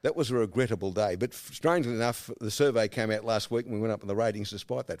regrettable day. But strangely enough, the survey came out last week and we went up in the ratings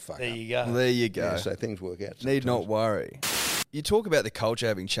despite that fuck There up. you go. There you go. Yeah, so things work out sometimes. Need not worry. You talk about the culture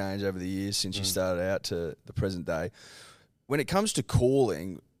having changed over the years since you started out to the present day. When it comes to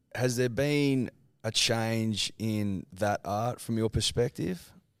calling, has there been a change in that art from your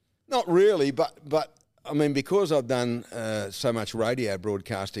perspective? Not really, but I mean, because I've done so much radio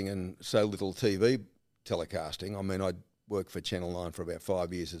broadcasting and so little TV telecasting, I mean, I worked for Channel 9 for about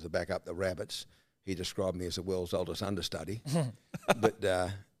 5 years as a backup to Rabbits. He described me as the world's oldest understudy.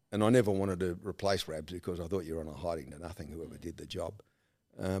 And I never wanted to replace Rabs because I thought you were on a hiding to nothing, whoever did the job.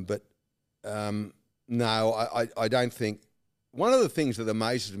 No, I don't think... One of the things that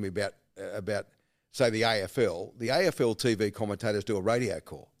amazes me about say, the AFL TV commentators do a radio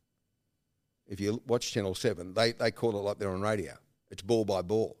call. If you watch Channel 7, they call it like they're on radio. It's ball by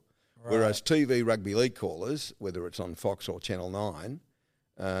ball. Right. Whereas TV rugby league callers, whether it's on Fox or Channel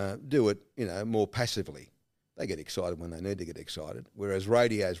 9, do it, more passively. They get excited when they need to get excited. Whereas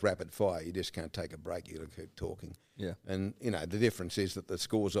radio's rapid fire. You just can't take a break. You've got to keep talking. Yeah. And, the difference is that the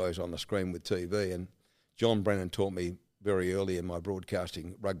score's always on the screen with TV. And John Brennan taught me very early in my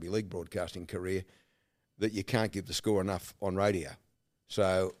rugby league broadcasting career, that you can't give the score enough on radio.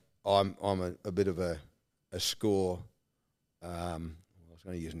 So I'm a bit of a score. I was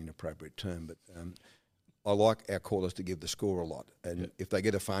going to use an inappropriate term, but I like our callers to give the score a lot. And if they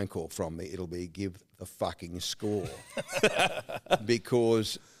get a phone call from me, it'll be give the fucking score.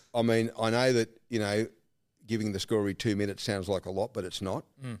 Because, I mean, I know that, giving the score every 2 minutes sounds like a lot, but it's not.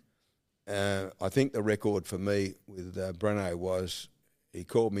 I think the record for me with Breno was, he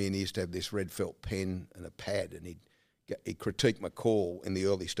called me and he used to have this red felt pen and a pad, and he'd critique my call in the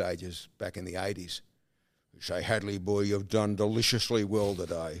early stages back in the 80s. He'd say, Hadley, boy, you've done deliciously well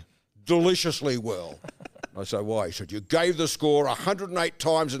today. Deliciously well. I say, why? He said, you gave the score 108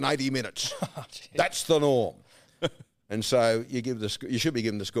 times in 80 minutes. That's the norm. And so you should be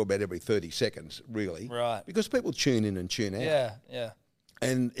giving the score about every 30 seconds, really. Right. Because people tune in and tune out. Yeah.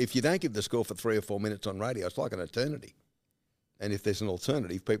 And if you don't give the score for 3 or 4 minutes on radio, it's like an eternity. And if there's an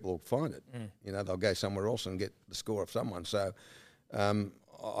alternative, people will find it. They'll go somewhere else and get the score of someone. So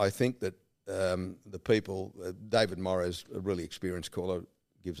I think that the people, David Morrow's a really experienced caller,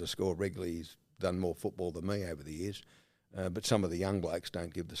 gives a score regularly. He's done more football than me over the years. But some of the young blokes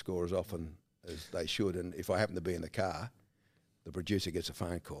don't give the score as often as they should. And if I happen to be in the car, the producer gets a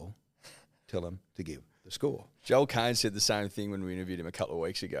phone call, tell him to give the score. Joel Kane said the same thing when we interviewed him a couple of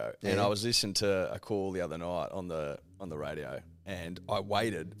weeks ago. Yeah. And I was listening to a call the other night on the radio, and I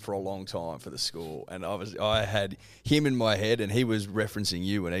waited for a long time for the score, and I had him in my head, and he was referencing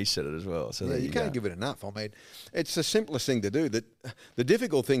you when he said it as well. So you can't give it enough. I mean, it's the simplest thing to do. That the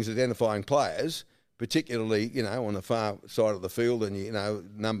difficult thing is identifying players, particularly on the far side of the field,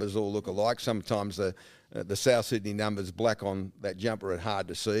 and numbers all look alike. Sometimes the South Sydney numbers black on that jumper are hard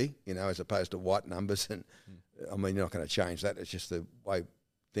to see, as opposed to white numbers. And I mean, you're not going to change that. It's just the way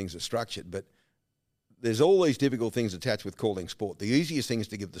things are structured. But there's all these difficult things attached with calling sport. The easiest thing is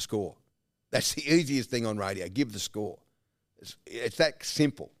to give the score. That's the easiest thing on radio. Give the score. It's that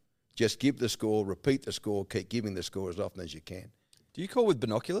simple. Just give the score, repeat the score, keep giving the score as often as you can. Do you call with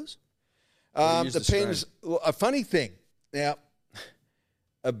binoculars? Depends. A funny thing. Now,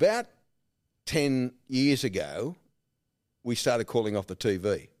 about 10 years ago, we started calling off the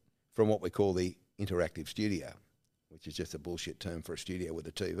TV from what we call the interactive studio, which is just a bullshit term for a studio with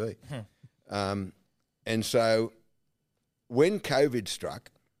a TV. And so when COVID struck,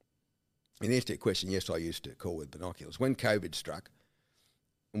 in answer to your question, yes, I used to call with binoculars. When COVID struck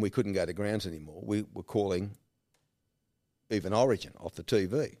and we couldn't go to grounds anymore, we were calling even Origin off the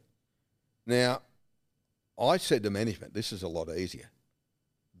TV. Now, I said to management, this is a lot easier.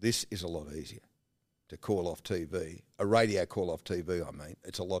 This is a lot easier to call off TV, a radio call off TV, I mean.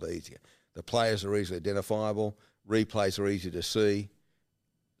 It's a lot easier. The players are easily identifiable. Replays are easy to see.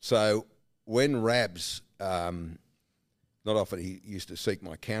 So when Rabs, not often he used to seek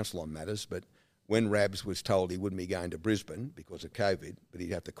my counsel on matters, but when Rabs was told he wouldn't be going to Brisbane because of COVID, but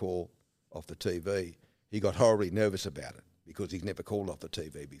he'd have to call off the TV, he got horribly nervous about it because he'd never called off the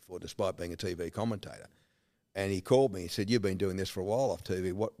TV before, despite being a TV commentator. And he called me and said, you've been doing this for a while off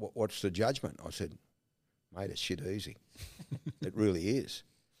TV. What's the judgment? I said, mate, it's shit easy. It really is.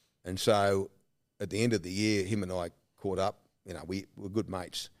 And so at the end of the year, him and I caught up. We were good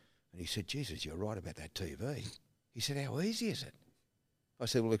mates. And he said, Jesus, you're right about that TV. He said, how easy is it? I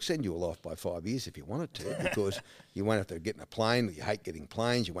said, well, extend your life by 5 years if you wanted to, because you won't have to get in a plane. You hate getting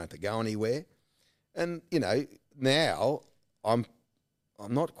planes. You won't have to go anywhere. And, now I'm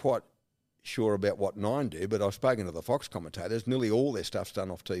not quite sure about what Nine do, but I've spoken to the Fox commentators. Nearly all their stuff's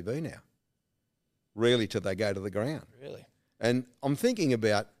done off TV now. Rarely till they go to the ground. Really? And I'm thinking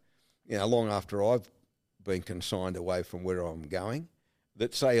about, long after I've been consigned away from where I'm going,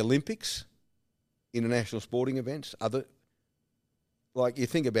 that, say, Olympics, international sporting events, like you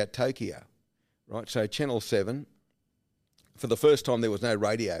think about Tokyo, right? So Channel 7, for the first time there was no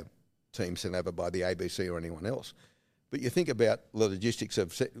radio team sent over by the ABC or anyone else. But you think about the logistics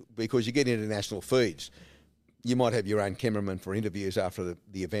because you get international feeds. You might have your own cameraman for interviews after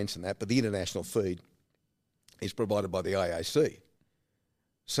the events and that, but the international feed is provided by the IOC.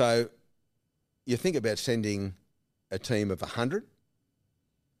 So you think about sending a team of 100,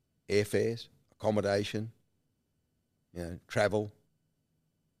 airfares, accommodation, travel.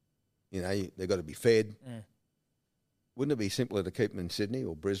 They've got to be fed. Mm. Wouldn't it be simpler to keep them in Sydney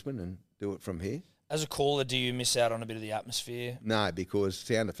or Brisbane and do it from here? As a caller, do you miss out on a bit of the atmosphere? No, because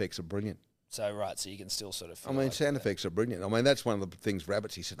sound effects are brilliant. So you can still sort of feel sound effects are brilliant. That's one of the things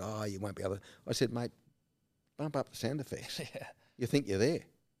Rabbits, he said, you won't be able to. I said, mate, bump up the sound effects. Yeah. You think you're there.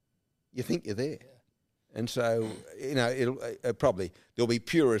 Yeah. And so, it'll probably, there'll be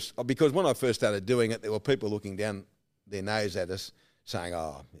purists, because when I first started doing it, there were people looking down their nose at us saying,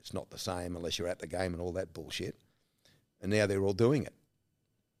 it's not the same unless you're at the game and all that bullshit. And now they're all doing it.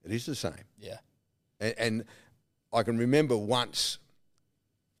 It is the same. Yeah. And I can remember once,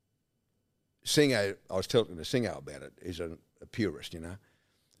 Singo, I was talking to Singo about it, he's a purist,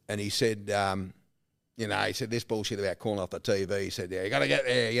 and he said, he said this bullshit about calling off the TV. He said, you got to get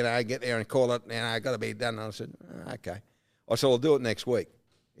there, get there and call it, got to be done. And I said, okay. I said, I'll do it next week.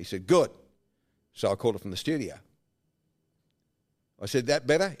 He said, good. So I called it from the studio. I said, that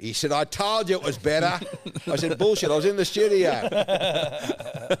better? He said, I told you it was better. I said, bullshit, I was in the studio.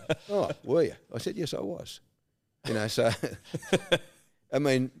 Oh, were you? I said, yes, I was. So,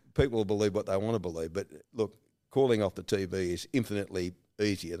 people will believe what they want to believe. But look, calling off the TV is infinitely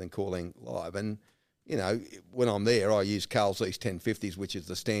easier than calling live. And, when I'm there, I use Carl's East 1050s, which is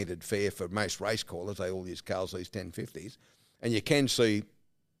the standard fare for most race callers. They all use Carl's East 1050s. And you can see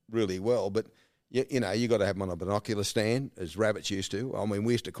really well, but you got to have them on a binocular stand, as Rabbits used to.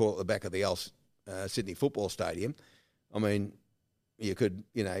 We used to call it the back of the old Sydney Football Stadium. You could,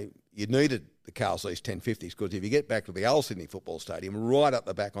 you needed the Carl's East 1050s, because if you get back to the old Sydney Football Stadium, right up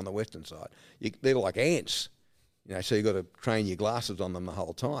the back on the western side, they're like ants. So you've got to train your glasses on them the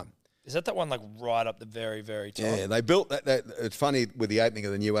whole time. Is that one like right up the very, very top? Yeah, they built that. It's funny with the opening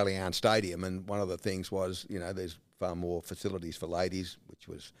of the new Allianz Stadium, and one of the things was, there's far more facilities for ladies, which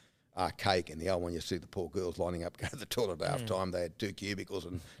was archaic. In the old one, you see the poor girls lining up to go to the toilet at half time. They had 2 cubicles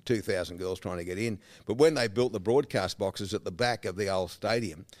and 2,000 girls trying to get in. But when they built the broadcast boxes at the back of the old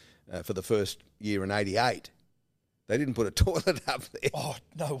stadium for the first year in '88, they didn't put a toilet up there. Oh,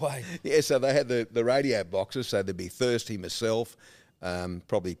 no way. Yeah, so they had the radio boxes, so there'd be Thirsty, myself,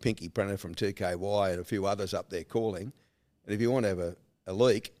 probably Pinky Brenner from 2KY and a few others up there calling. And if you want to have a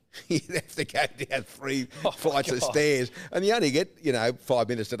leak, you'd have to go down 3 flights of stairs. And you only get, 5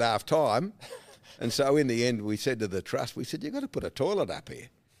 minutes at half time. And so in the end, we said to the trust, you've got to put a toilet up here.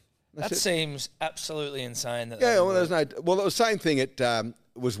 That seems absolutely insane. It was the same thing. It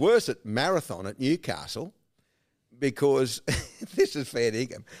was worse at Marathon at Newcastle, because this is fair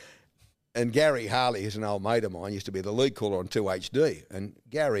dinkum. And Gary Harley, who's an old mate of mine, used to be the lead caller on 2HD. And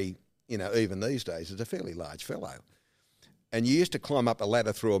Gary, even these days, is a fairly large fellow. And you used to climb up a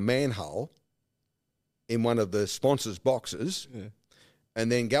ladder through a manhole in one of the sponsors' boxes,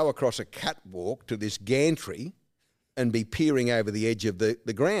 and then go across a catwalk to this gantry and be peering over the edge of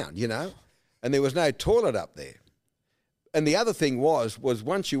the ground, And there was no toilet up there. And the other thing was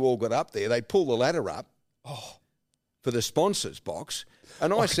once you all got up there, they'd pull the ladder up for the sponsors' box.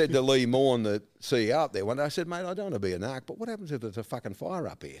 And I said to Lee Morn, the CEO up there one day, I said, mate, I don't want to be a narc, but what happens if there's a fucking fire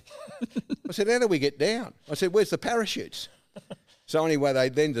up here? I said, how do we get down? I said, where's the parachutes? So anyway, they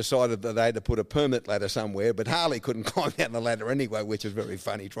then decided that they had to put a permit ladder somewhere, but Harley couldn't climb down the ladder anyway, which is very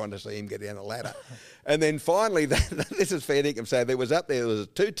funny, trying to see him get down the ladder. And then finally, this is fair dinkum, so there was 2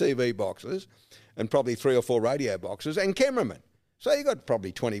 TV boxes and probably 3 or 4 radio boxes and cameramen. So you got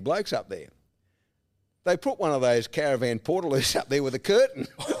probably 20 blokes up there. they put one of those caravan portaloos up there with a curtain.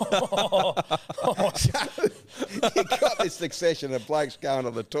 So you got this succession of blokes going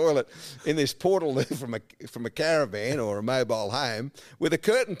to the toilet in this portaloo from a caravan or a mobile home with a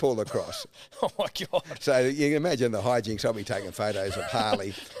curtain pulled across. Oh, my God. So you can imagine the hijinks. I'll be taking photos of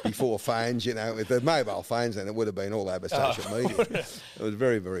Harley before phones, with the mobile phones, and it would have been all over social media. It was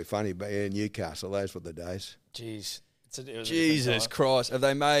very, very funny. But yeah, Newcastle, those were the days. Jeez. Jesus Christ. Have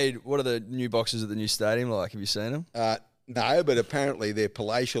they made, what are the new boxes at the new stadium like? Have you seen them? No, but apparently they're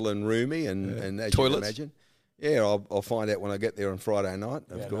palatial and roomy and as Toilets? you can imagine. Yeah, I'll find out when I get there on Friday night,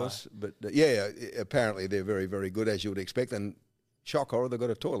 of course. Nice. But apparently they're very, very good, as you would expect. And shock horror, they've got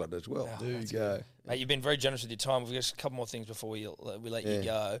a toilet as well. There you go. Mate, you've been very generous with your time. We've got a couple more things before we let you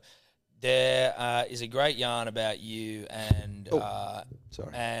go. There is a great yarn about you and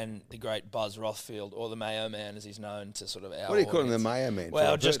the great Buzz Rothfield, or the Mayo Man, as he's known to sort of our What do you call him, audience. the Mayo Man?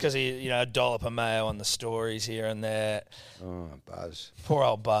 Well, just because he, dollop a mayo on the stories here and there. Oh, Buzz. Poor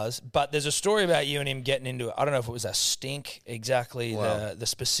old Buzz. But there's a story about you and him getting into it. I don't know if it was a stink, exactly the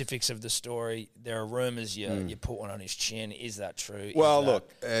specifics of the story. There are rumours you put one on his chin. Is that true? Well, Is that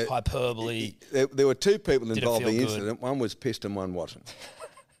look. hyperbole? There were two people involved in the feel good? incident. One was pissed and one wasn't.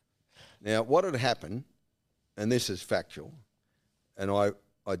 Now, what had happened, and this is factual, and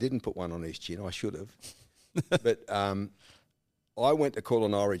I didn't put one on his chin. I should have. But I went to call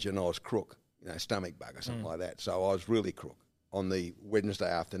an origin. I was crook, stomach bug or something like that. So I was really crook on the Wednesday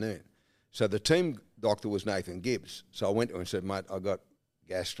afternoon. So the team doctor was Nathan Gibbs. So I went to him and said, mate, I got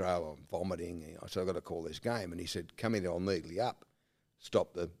gastro, I'm vomiting. I said, I've got to call this game. And he said, come in, I'll needle you up.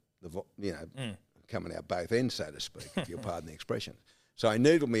 Stop the coming out both ends, so to speak, if you'll pardon the expression. So he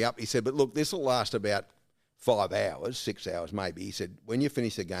needled me up. He said, but look, this will last about 5 hours, 6 hours maybe. He said, when you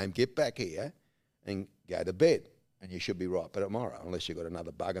finish the game, get back here and go to bed, and you should be right by tomorrow, unless you've got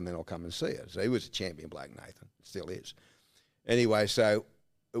another bug, and then I'll come and see you. So he was a champion bloke, Nathan. Still is. Anyway, so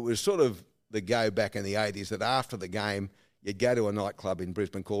it was sort of the go back in the 80s that after the game, you'd go to a nightclub in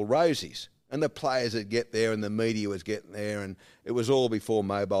Brisbane called Rosie's, and the players would get there and the media was getting there, and it was all before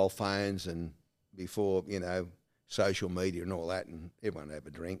mobile phones and before, social media and all that, and everyone would have a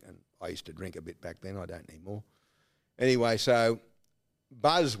drink, and I used to drink a bit back then. I don't anymore. Anyway, so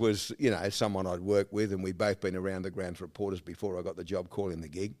Buzz was, someone I'd worked with, and we'd both been around the grounds reporters before I got the job calling the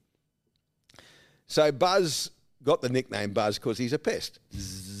gig. So Buzz got the nickname Buzz because he's a pest.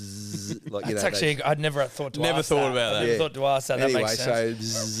 That's actually, I'd never thought to never ask thought that. about that. Never thought to ask that. That makes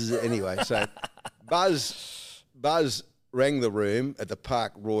sense. So Buzz rang the room at the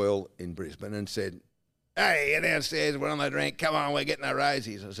Park Royal in Brisbane and said, hey, get downstairs, we're on the drink, come on, we're getting our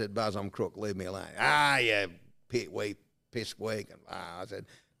rosies. I said, Buzz, I'm crook, leave me alone. You piss weak. And I said,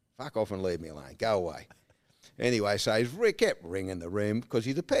 fuck off and leave me alone, go away. Anyway, so he kept ringing the room because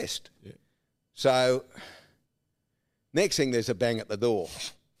he's a pest. Yeah. So next thing, there's a bang at the door.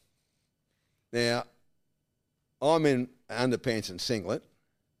 Now, I'm in underpants and singlet,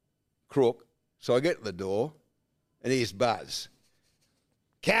 crook, so I get to the door, and here's Buzz.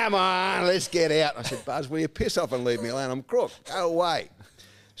 Come on, let's get out. I said, Buzz, will you piss off and leave me alone? I'm crook. Go away.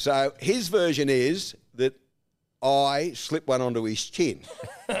 So his version is that I slipped one onto his chin.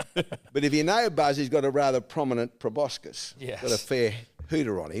 But if you know Buzz, he's got a rather prominent proboscis. Yes. Got a fair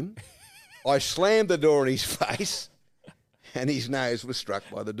hooter on him. I slammed the door in his face, and his nose was struck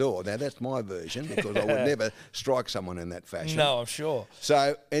by the door. Now, that's my version, because I would never strike someone in that fashion. No, I'm sure.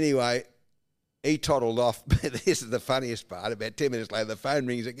 So anyway, he toddled off. This is the funniest part. About 10 minutes later, the phone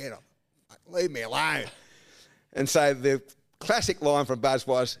rings again. Leave me alone. And so the classic line from Buzz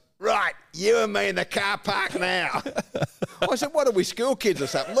was, right, you and me in the car park now. I said, what are we, school kids or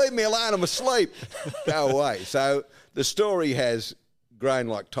something? Leave me alone, I'm asleep. Go away. So the story has grown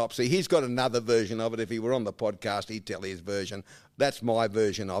like Topsy. He's got another version of it. If he were on the podcast, he'd tell his version. That's my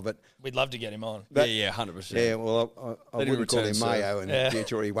version of it. We'd love to get him on. 100%. Yeah, well, I wouldn't call him Mayo in the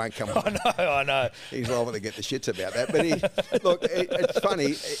future. He won't come on. I know. He's liable to get the shits about that. But look, it's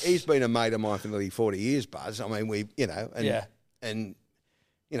funny. He's been a mate of mine for nearly 40 years, Buzz. I mean, and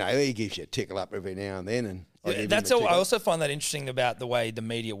he gives you a tickle up every now and then. And that's all. I also find that interesting about the way the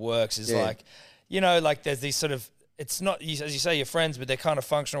media works. Is like there's these sort of. It's not, as you say, you're friends, but they're kind of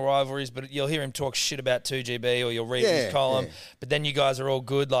functional rivalries. But you'll hear him talk shit about 2GB, or you'll read his column. Yeah. But then you guys are all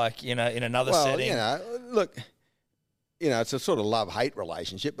good, in another setting. Look, it's a sort of love-hate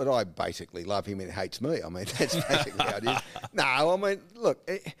relationship. But I basically love him and he hates me. I mean, that's basically how it is. No, I mean, look,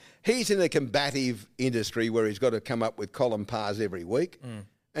 he's in a combative industry where he's got to come up with column pars every week. Mm.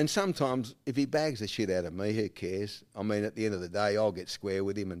 And sometimes, if he bags the shit out of me, who cares? I mean, at the end of the day, I'll get square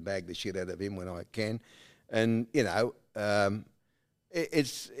with him and bag the shit out of him when I can. And,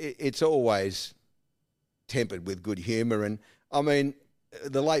 it's always tempered with good humour. And, I mean,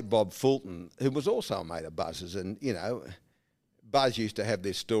 the late Bob Fulton, who was also a mate of Buzz's, and, you know, Buzz used to have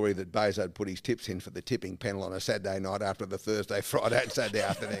this story that Bozo'd put his tips in for the tipping panel on a Saturday night after the Thursday, Friday and Saturday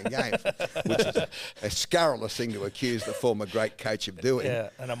afternoon games, which is a scurrilous thing to accuse the former great coach of doing. Yeah,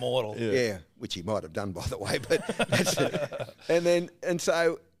 an immortal. Yeah, which he might have done, by the way. But that's it. And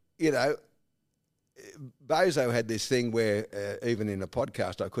so, you know, Bozo had this thing where, even in a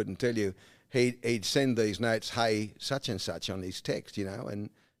podcast I couldn't tell you, he'd send these notes, hey, such and such, on his text, you know, and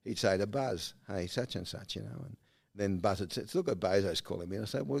he'd say to Buzz, hey, such and such, you know, and then Buzz would say, look at Bozo's calling me. And I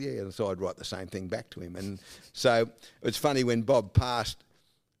said, well, yeah. And so I'd write the same thing back to him. And so it's funny, when Bob passed,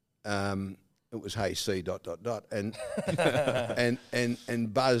 it was, hey, C ...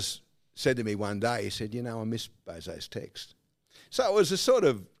 And Buzz said to me one day, he said, you know, I miss Bozo's text. So it was a sort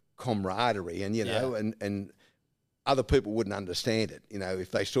of camaraderie, and, you know, and other people wouldn't understand it. You know,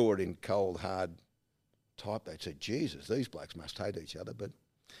 if they saw it in cold, hard type, they'd say, Jesus, these blokes must hate each other. But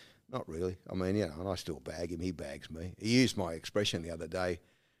not really. I mean, you know, and I still bag him. He bags me. He used my expression the other day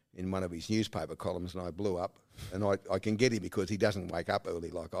in one of his newspaper columns, and I blew up. And I can get him because he doesn't wake up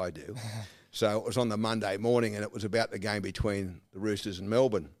early like I do. So it was on the Monday morning, and it was about the game between the Roosters and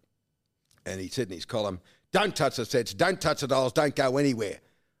Melbourne. And he said in his column, don't touch the sets, don't touch the dials, don't go anywhere,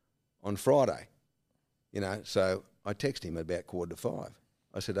 on Friday. You know, so I texted him at about 4:45.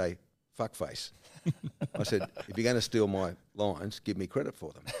 I said, hey, fuckface. I said, if you're going to steal my lines, give me credit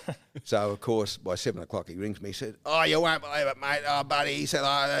for them. So, of course, by 7 o'clock he rings me. He said, oh, you won't believe it, mate. Oh, buddy. He said,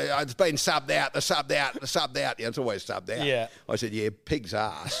 oh, it's been subbed out, the subbed out, the subbed out. Yeah, it's always subbed out. Yeah. I said, yeah, pig's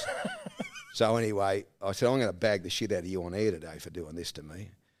ass. So anyway, I said, I'm going to bag the shit out of you on air today for doing this to me.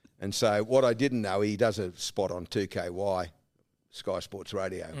 And so what I didn't know, he does a spot on 2KY, Sky Sports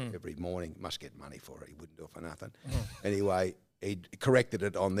Radio, every morning. Must get money for it. He wouldn't do it for nothing. Anyway, he corrected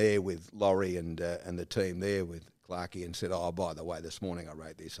it on there with Laurie and the team there with Clarkey, and said, oh, by the way, this morning I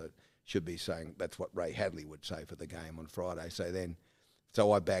wrote this. I should be saying that's what Ray Hadley would say for the game on Friday.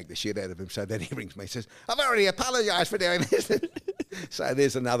 So I bagged the shit out of him. So then he rings me and says, I've already apologised for doing this. So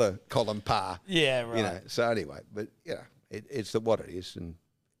there's another column par. Yeah, right. You know, so anyway, but, you know, it's what it is. And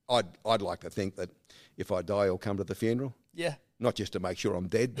I'd like to think that if I die, he'll come to the funeral. Yeah. Not just to make sure I'm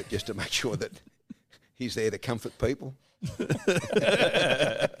dead, but just to make sure that he's there to comfort people.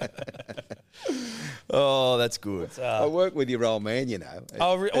 Oh, that's good. I worked with your old man, you know.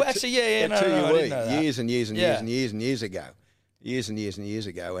 Actually, yeah. No, I didn't know that. Years and years and years and years and years ago. Years and years and years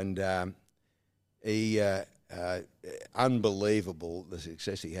ago. And he, unbelievable, the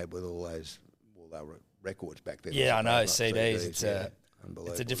success he had with all those, they were records back then. Yeah, I know, CDs.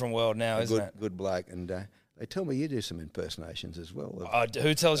 Unbelievable. It's a different world now, isn't it? Good bloke. And they tell me you do some impersonations as well.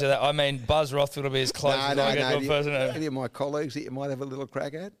 Who tells you that? I mean, Buzz Rothfield will be as close as I get to a person. Any of my colleagues that you might have a little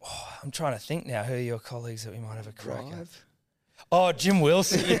crack at? Oh, I'm trying to think now. Who are your colleagues that we might have a crack at? Drive. Oh, Jim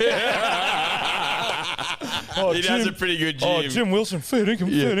Wilson. He does a pretty good Jim. Oh, Jim Wilson, fair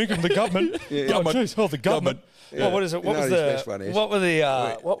income, the government. The government. Yeah. What is it? What was the best one is? What were the?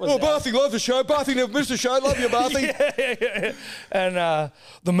 What was? Oh, Barthy, love the show. Barthy never missed a show. Love you, Barthy. Yeah. And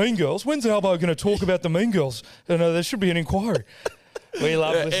the Mean Girls. When's Albo going to talk about the Mean Girls? And there should be an inquiry. We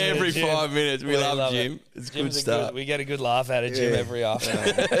love listening every to Jim. 5 minutes. We love Jim. It's Jim's good stuff. we get a good laugh out of Jim every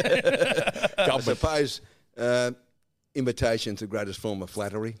afternoon. I suppose imitation's the greatest form of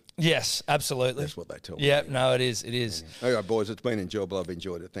flattery. Yes, absolutely. That's what they tell me. Yeah, no, it is. It is. All right, boys, it's been enjoyable. I've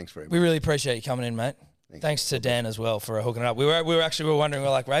enjoyed it. Thanks very much. We really appreciate you coming in, mate. Thanks to Dan as well for hooking it up. We were wondering, we're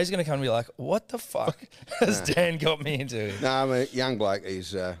like, Ray's going to come and be like, what the fuck has Dan got me into? No, I'm a young bloke.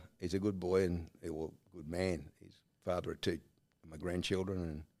 He's a good boy and a good man. He's father of two of my grandchildren,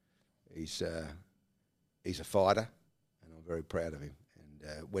 and he's a fighter, and I'm very proud of him.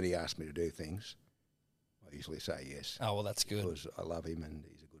 And when he asks me to do things, I usually say yes. Oh, well, that's good. Because I love him and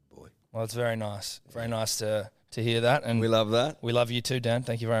he's a good boy. Well, it's very nice. Very nice to hear that. And we love that. We love you too, Dan.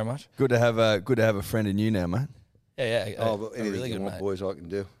 Thank you very much. Good to have a friend in you now, mate. Yeah. But anything really you want, boys, I can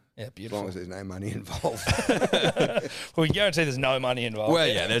do. Yeah, beautiful. As long as there's no money involved. Well, we can guarantee there's no money involved. Well,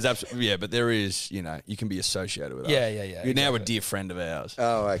 yeah, there's absolutely, but there is, you can be associated with us. Yeah. You're now a dear friend of ours.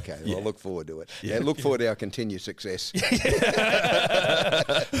 Oh, okay. Well, I look forward to it. Yeah, look forward to our continued success. Perfect.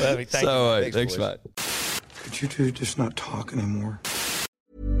 Thank you. Thanks, mate. Could you two just not talk anymore?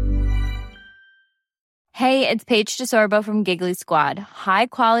 Hey, it's Paige DeSorbo from Giggly Squad. High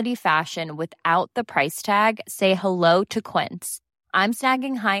quality fashion without the price tag. Say hello to Quince. I'm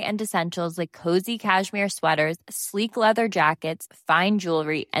snagging high-end essentials like cozy cashmere sweaters, sleek leather jackets, fine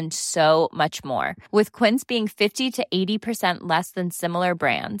jewelry, and so much more. With Quince being 50 to 80% less than similar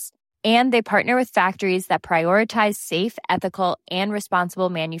brands. And they partner with factories that prioritize safe, ethical, and responsible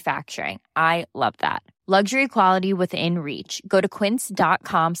manufacturing. I love that. Luxury quality within reach. Go to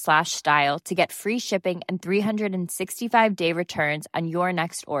quince.com/style to get free shipping and 365-day returns on your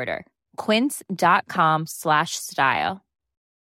next order. Quince.com/style.